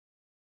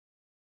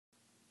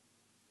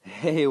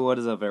Hey, what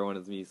is up everyone,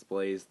 it's me,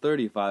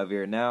 Splays35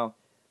 here. Now,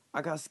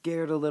 I got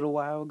scared a little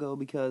while ago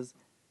because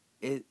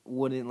it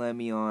wouldn't let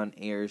me on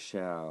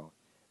AirShow.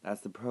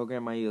 That's the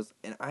program I use,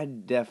 and I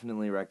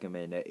definitely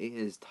recommend it. It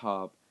is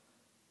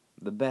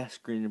the best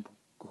screen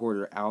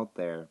recorder out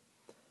there.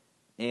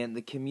 And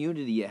the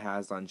community it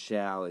has on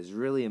Show is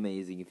really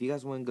amazing. If you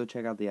guys want to go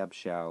check out the app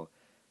Show,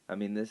 I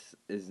mean, this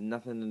is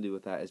nothing to do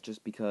with that. It's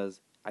just because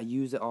I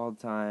use it all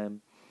the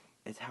time.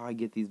 It's how I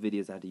get these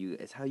videos out to you.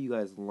 It's how you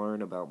guys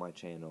learn about my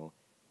channel.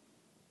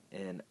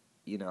 And,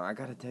 I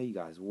gotta tell you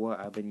guys what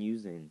I've been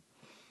using.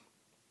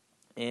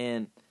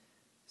 And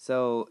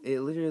so, it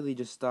literally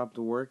just stopped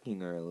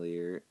working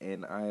earlier.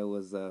 And I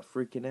was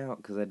freaking out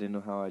because I didn't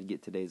know how I'd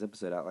get today's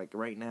episode out. Like,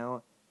 right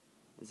now,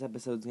 this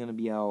episode's gonna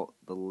be out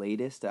the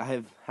latest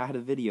I've had a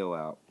video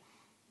out.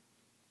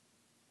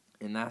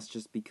 And that's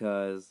just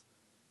because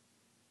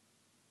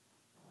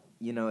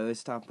it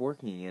stopped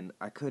working and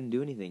I couldn't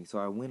do anything. So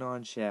I went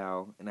on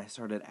Show and I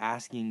started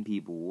asking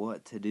people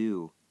what to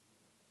do.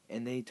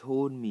 And they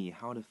told me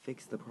how to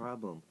fix the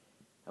problem.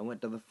 I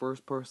went to the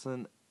first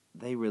person,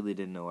 they really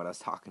didn't know what I was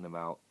talking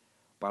about.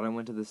 But I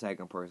went to the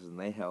second person,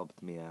 they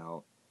helped me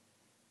out.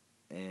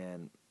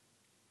 And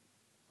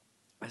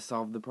I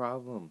solved the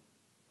problem.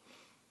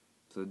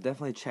 So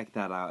definitely check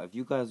that out. If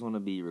you guys want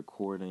to be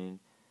recording,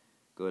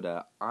 go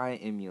to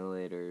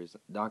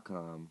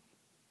iemulators.com.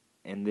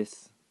 And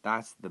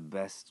that's the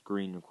best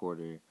screen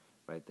recorder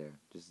right there.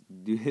 Just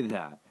do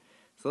that.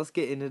 So let's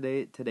get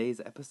into today's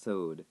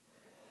episode.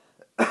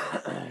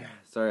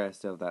 Sorry, I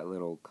still have that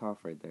little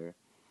cough right there.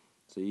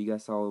 So you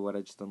guys saw what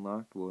I just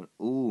unlocked? Well,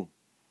 ooh.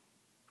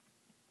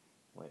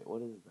 Wait,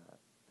 what is that?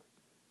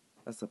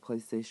 That's a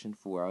PlayStation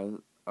 4.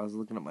 I was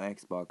looking at my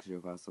Xbox real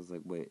fast. I was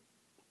like, wait.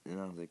 And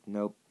I was like,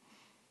 nope.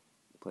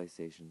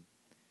 PlayStation.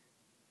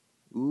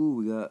 Ooh,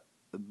 we got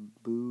a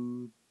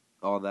boot.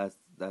 Oh, that's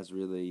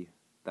really...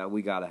 That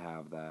we gotta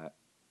have that.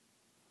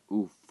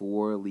 Ooh,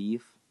 4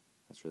 leaf.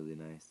 That's really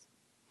nice.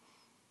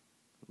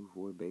 Ooh,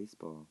 4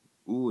 baseball.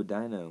 Ooh, a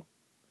dino.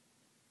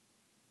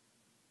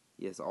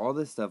 Yes, all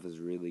this stuff is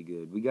really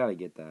good. We gotta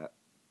get that.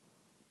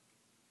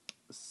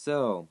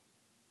 So,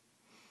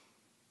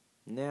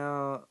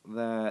 now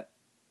that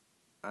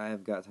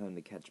I've got time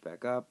to catch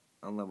back up,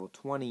 on level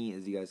 20,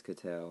 as you guys could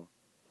tell.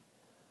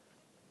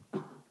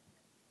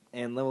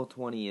 And level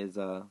 20 is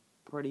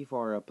pretty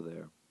far up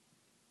there.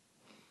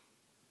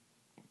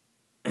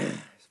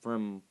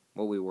 From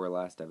what we were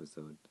last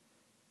episode.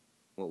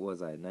 What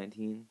was I,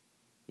 19?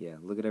 Yeah,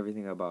 look at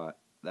everything I bought.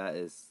 That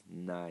is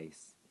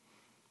nice.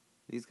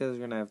 These guys are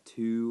going to have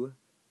 2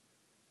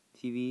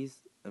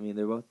 TVs. I mean,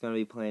 they're both going to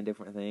be playing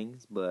different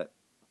things, but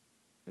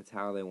it's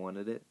how they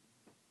wanted it.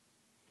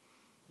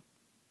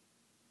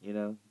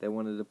 They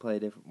wanted to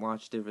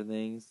watch different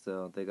things,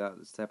 so they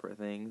got separate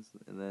things,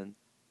 and then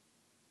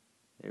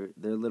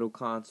their little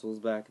consoles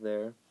back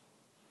there.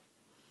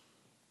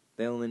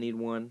 They only need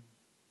one.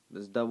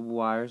 There's double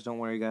wires, don't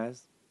worry,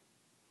 guys.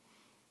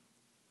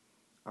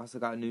 I also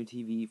got a new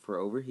TV for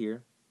over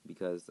here,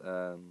 because,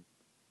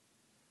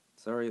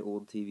 sorry,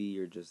 old TV,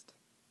 you're just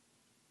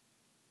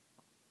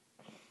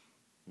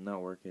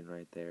not working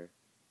right there.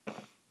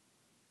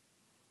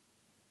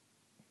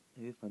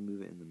 Maybe if I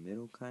move it in the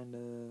middle, kind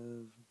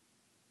of.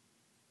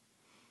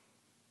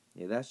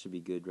 Yeah, that should be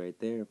good right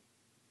there.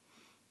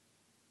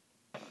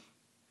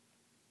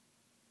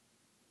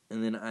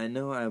 And then I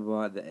know I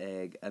bought the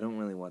egg. I don't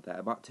really want that.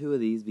 I bought 2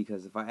 of these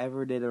because if I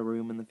ever did a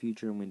room in the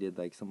future and we did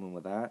like something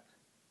with that,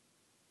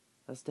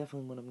 that's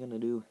definitely what I'm going to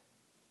do.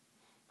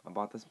 I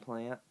bought this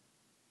plant,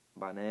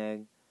 bought an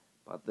egg,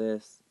 bought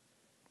this.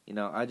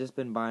 I just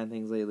been buying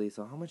things lately,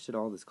 so how much did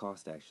all this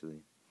cost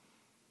actually?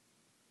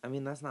 I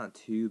mean, that's not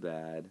too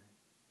bad.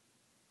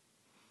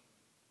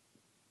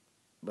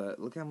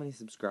 But look how many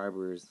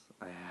subscribers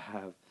I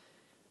have.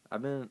 I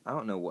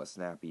don't know what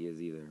Snappy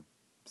is either.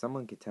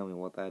 Someone could tell me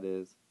what that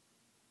is.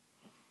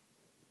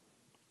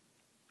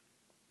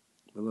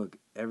 But look,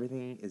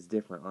 everything is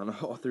different on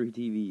all 3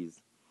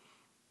 TVs.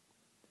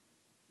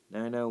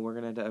 Now I know we're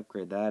going to have to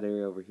upgrade that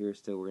area over here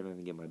still. We're going to have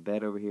to get my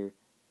bed over here.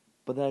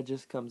 But that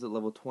just comes at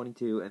level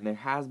 22. And there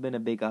has been a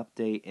big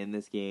update in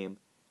this game.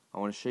 I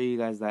want to show you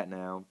guys that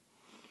now.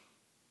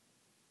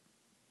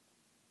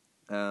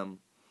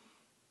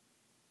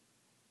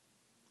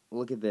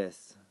 Look at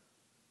this.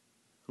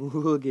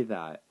 Look at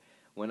that.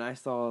 When I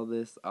saw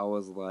this, I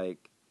was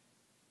like,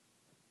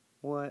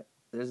 what?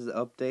 This is an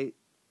update?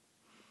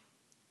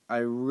 I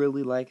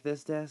really like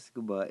this desk,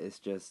 but it's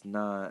just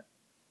not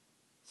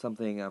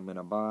something I'm going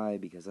to buy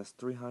because that's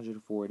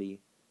 340.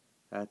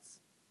 That's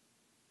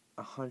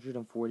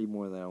 140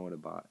 more than I would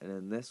have bought. And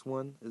then this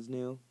one is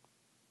new.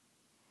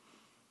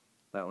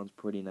 That one's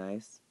pretty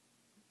nice.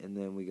 And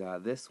then we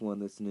got this one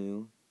that's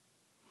new.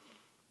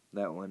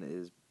 That one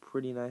is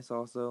pretty nice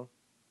also.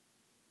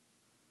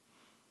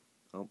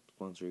 Oh,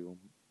 sponsor Eagle.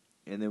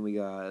 And then we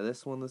got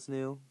this one that's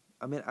new.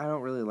 I mean, I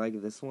don't really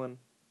like this one.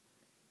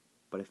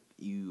 But if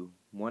you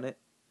want it,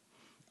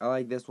 I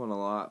like this one a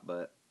lot,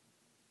 but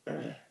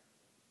I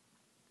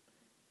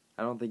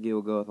don't think it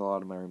will go with a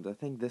lot of my rooms. I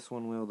think this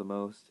one will the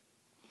most.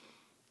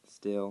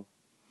 still,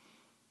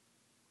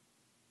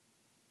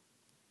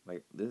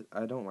 like this,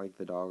 I don't like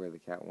the dog or the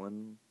cat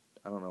one.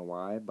 I don't know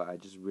why, but I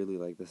just really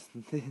like this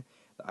the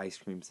ice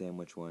cream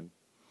sandwich one.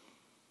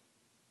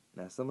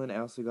 Now something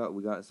else we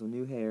got some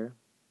new hair.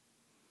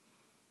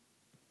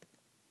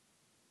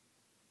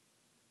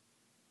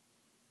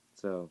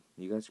 So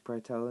you guys should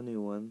probably tell the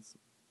new ones.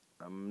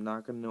 I'm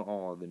not gonna know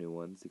all the new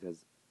ones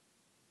because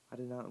I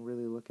did not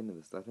really look into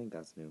this. I think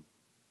that's new.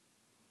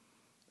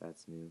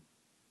 That's new.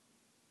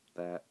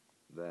 That.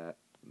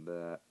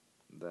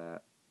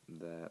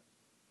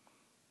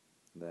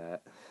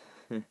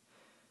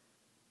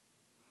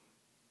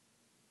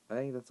 I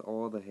think that's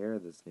all the hair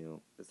that's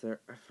new. Is there?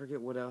 I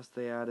forget what else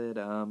they added.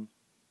 Oh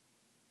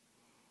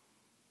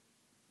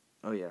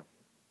yeah.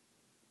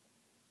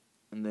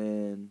 And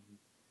then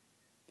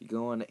if you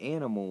go on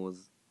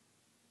animals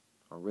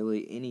or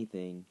really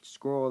anything,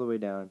 scroll all the way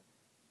down.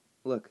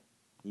 Look,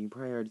 you can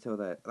probably already tell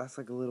that that's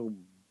like a little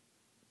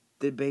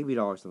baby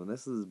doll or something.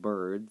 This is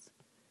birds.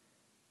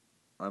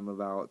 I'm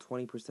about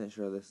 20%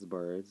 sure this is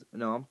birds.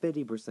 No, I'm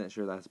 50%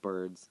 sure that's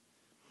birds.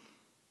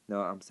 No,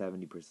 I'm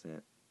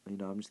 70%.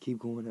 I'm just keep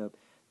going up.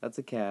 That's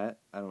a cat.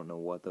 I don't know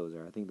what those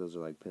are. I think those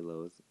are like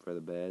pillows for the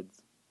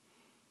beds.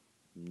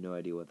 No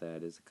idea what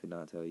that is. I could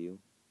not tell you.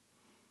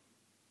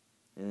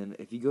 And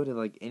if you go to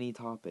like any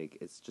topic,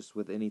 it's just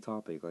with any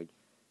topic. Like,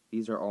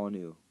 these are all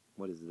new.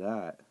 What is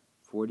that?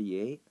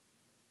 48?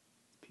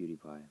 It's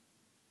PewDiePie. Or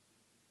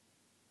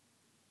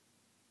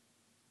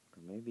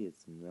maybe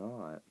it's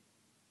not.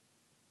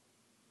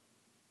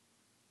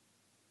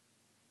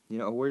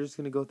 We're just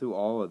gonna go through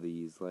all of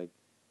these. Like,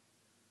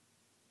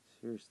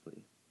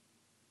 seriously.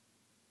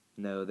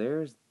 No,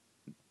 there's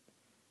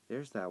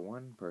that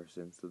one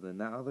person. So then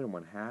that other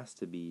one has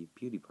to be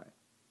PewDiePie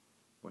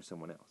or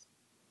someone else.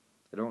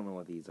 I don't know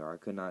what these are. I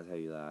could not tell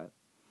you that.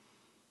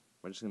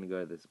 We're just going to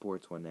go to the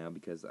sports one now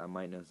because I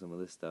might know some of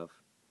this stuff.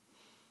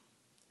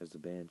 There's a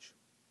bench.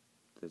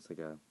 There's like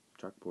a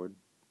chalkboard.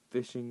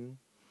 Fishing.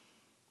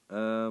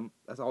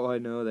 That's all I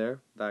know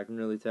there that I can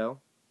really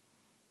tell.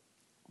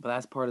 But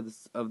that's part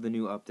of the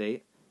new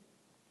update.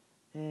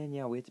 And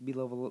yeah, we have to be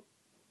level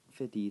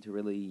 50 to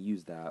really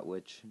use that,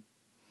 which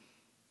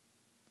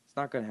it's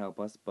not going to help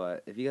us.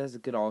 But if you guys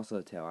could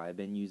also tell, I've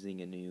been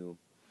using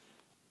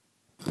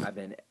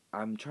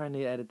I'm trying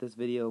to edit this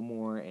video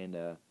more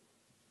and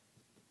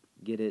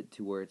get it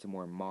to where it's a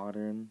more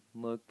modern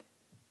look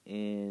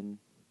in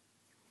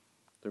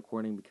the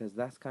recording because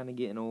that's kind of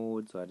getting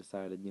old. So I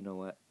decided, you know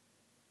what?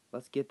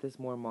 Let's get this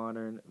more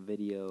modern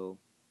video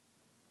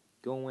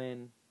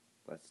going.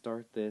 Let's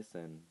start this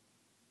and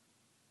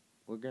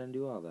we're going to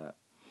do all that.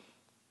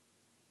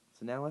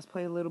 So now let's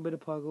play a little bit of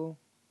Puggle.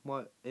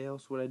 What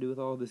else would I do with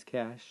all this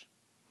cash?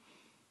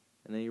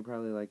 And then you're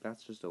probably like,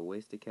 that's just a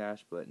waste of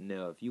cash. But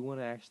no, if you want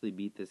to actually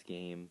beat this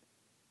game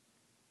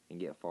and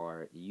get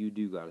far, you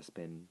do got to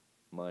spend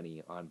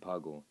money on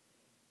Puggle.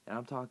 And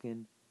I'm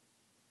talking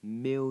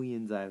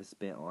millions I've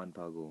spent on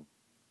Puggle.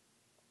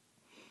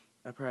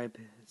 I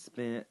probably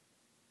spent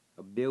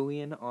 $1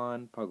 billion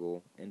on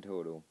Puggle in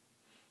total.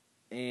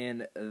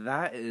 And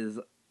that is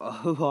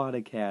a lot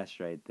of cash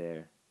right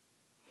there.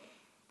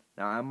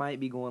 Now, I might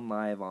be going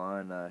live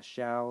on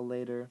Shao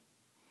later.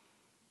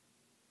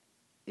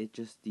 It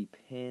just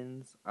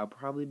depends. I'll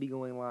probably be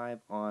going live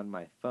on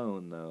my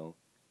phone, though,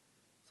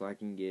 so I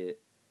can get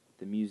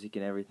the music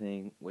and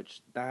everything,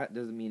 which that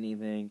doesn't mean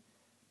anything.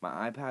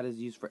 My iPad is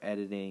used for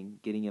editing,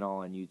 getting it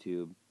all on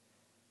YouTube.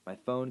 My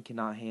phone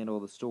cannot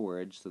handle the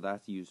storage, so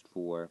that's used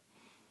for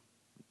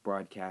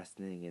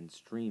broadcasting and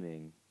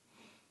streaming.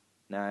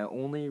 Now, I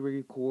only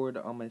record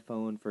on my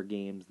phone for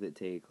games that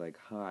take, like,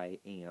 high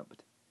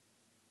amped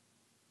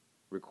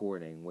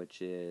recording,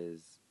 which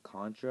is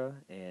Contra,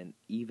 and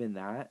even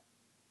that,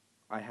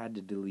 I had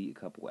to delete a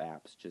couple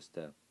apps just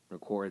to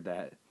record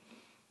that.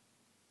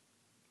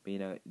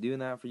 But, doing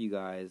that for you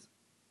guys,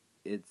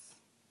 I'm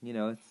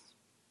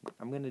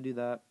going to do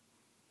that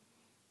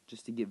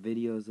just to get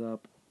videos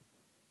up,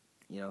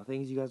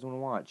 things you guys want to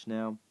watch.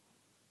 Now,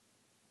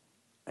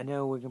 I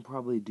know we can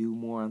probably do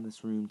more on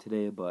this room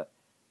today, but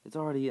it's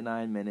already at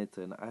 9 minutes,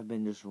 and I've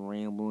been just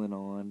rambling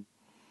on.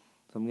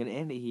 So I'm going to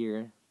end it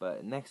here,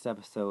 but next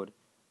episode,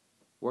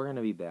 we're going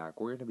to be back.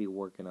 We're going to be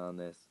working on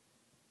this.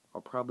 I'll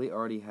probably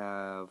already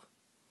have,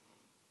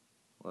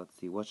 let's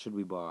see, what should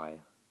we buy?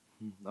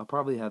 I'll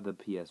probably have the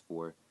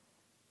PS4,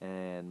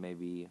 and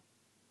maybe,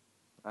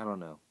 I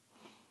don't know.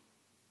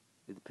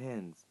 It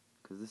depends,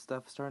 because this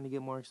stuff is starting to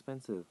get more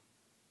expensive.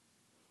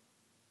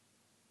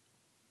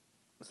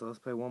 So let's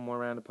play one more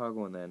round of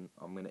Puggle, and then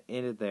I'm going to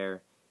end it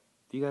there.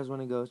 If you guys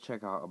want to go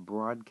check out a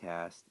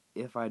broadcast,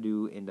 if I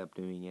do end up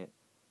doing it,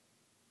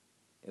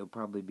 it'll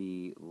probably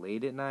be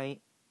late at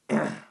night,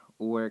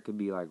 or it could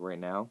be like right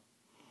now.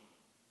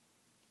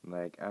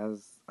 Like,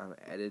 as I'm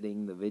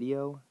editing the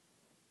video,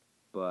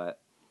 but,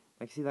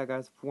 like, see that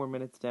guy's 4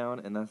 minutes down,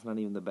 and that's not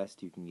even the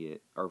best you can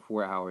get, or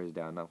 4 hours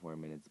down, not 4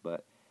 minutes,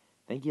 but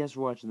thank you guys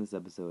for watching this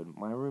episode.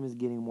 My room is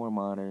getting more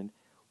modern.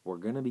 We're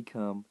gonna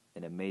become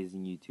an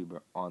amazing YouTuber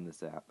on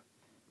this app.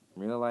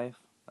 In real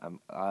life,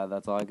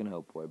 That's all I can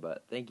hope for.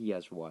 But thank you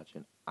guys for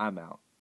watching. I'm out.